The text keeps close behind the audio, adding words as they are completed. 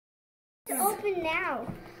open now.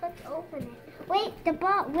 Let's open it. Wait, the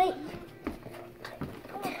ball. Wait.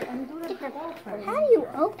 How do you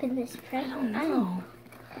open this present? I don't know.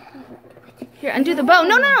 Here, undo the bow.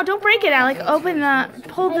 No, no, no! Don't break it, Alec. Open the.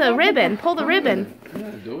 Pull the ribbon. Pull the ribbon.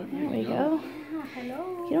 There we go.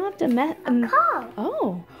 Hello. You don't have to mess.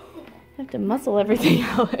 Oh. You have to muscle everything,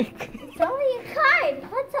 Alec. It's only a card.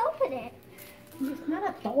 Let's open it. It's not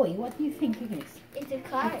a toy. What do you think it is? It's a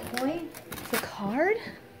card. A toy? It's a card?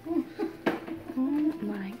 Oh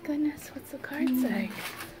my goodness, what's the card say?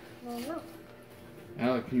 Well, no.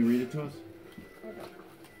 Alec, can you read it to us?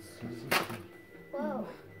 Whoa.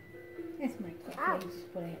 It's my toy.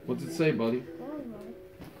 What's it say, buddy?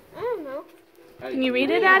 I don't know. Can you read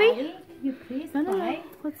it, Addie? Can you please No, no, no. buy?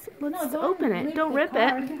 Let's don't open it. rip Don't the rip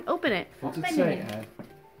card. it. Open it. What's it Open say, it. Ad?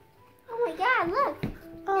 Oh my God! Look.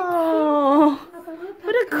 Oh,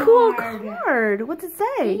 what a cool card. What's it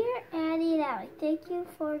say? Dear Addie and Alec, thank you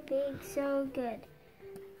for being so good.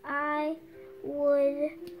 I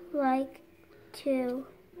would like to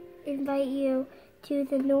invite you to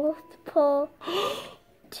the North Pole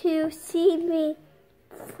to see me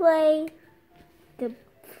play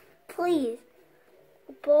please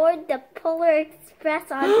board the Polar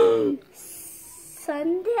Express on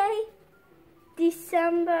Sunday,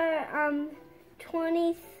 December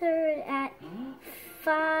 23rd at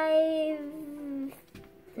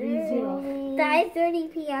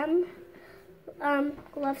 5:30 p.m.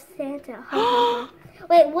 Love Santa.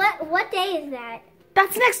 Wait, what day is that?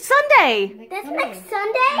 That's next Sunday. That's next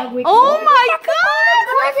Sunday? Oh my God.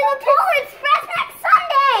 Going to the Polar Express next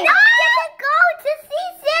Sunday! No! Get to go to see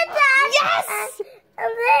Santa! Yes!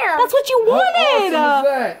 I'm there! That's what you wanted. What is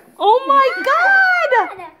that? Oh my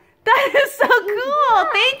God. That is so cool.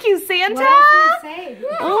 Thank you, Santa. What does it say?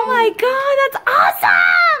 Oh my God, that's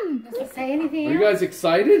awesome. Does it say anything Are you else? guys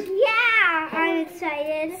excited? Yeah, I'm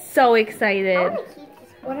excited. So excited. I want to keep this.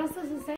 What else does it say?